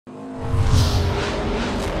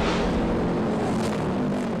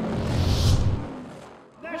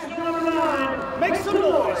some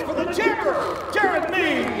noise for the champion,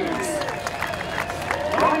 Mees.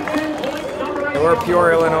 We're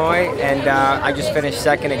Peoria, Illinois, and I just finished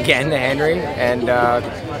second again to Henry, and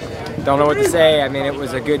don't know what to say. I mean, it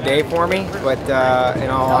was a good day for me, but in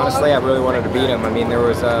all honesty, I really wanted to beat him. I mean, there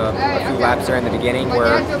was a few laps there in the beginning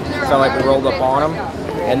where it felt like we rolled up on him,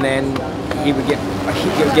 and then he would get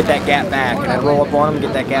that gap back, and I'd roll up on him,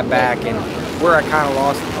 get that gap back, and where I kind of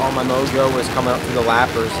lost all my mojo was coming up through the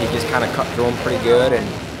lappers. He just kind of cut through them pretty good, and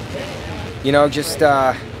you know, just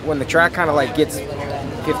when the track kind of like gets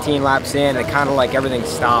 15 laps in, it kind of like everything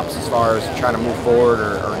stops as far as trying to move forward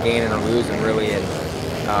or gaining or losing really, and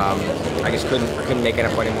I just couldn't make it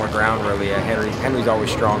up any more ground really. Henry's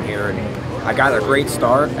always strong here, and I got a great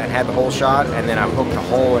start and had the hole shot, and then I hooked a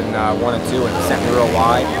hole in 1 and 2 and sent me real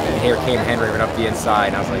wide, and here came Henry right up the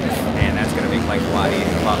inside, and I was like, man, that's going to make life a lot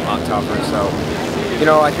easier, a lot tougher. So, you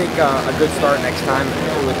know, I think a good start next time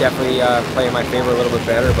it would definitely play in my favor a little bit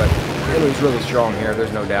better, but Henry's really strong here,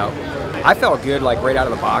 there's no doubt. I felt good like right out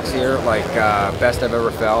of the box here, like best I've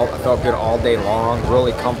ever felt. I felt good all day long,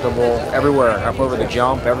 really comfortable everywhere, up over the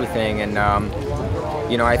jump, everything, and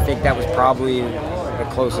you know, I think that was probably the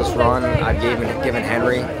closest run I've given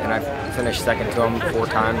Henry, and I've finished second to him 4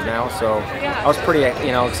 times now, so I was pretty,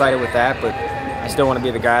 you know, excited with that, but I still want to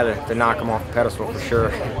be the guy to knock him off the pedestal for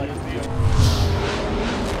sure.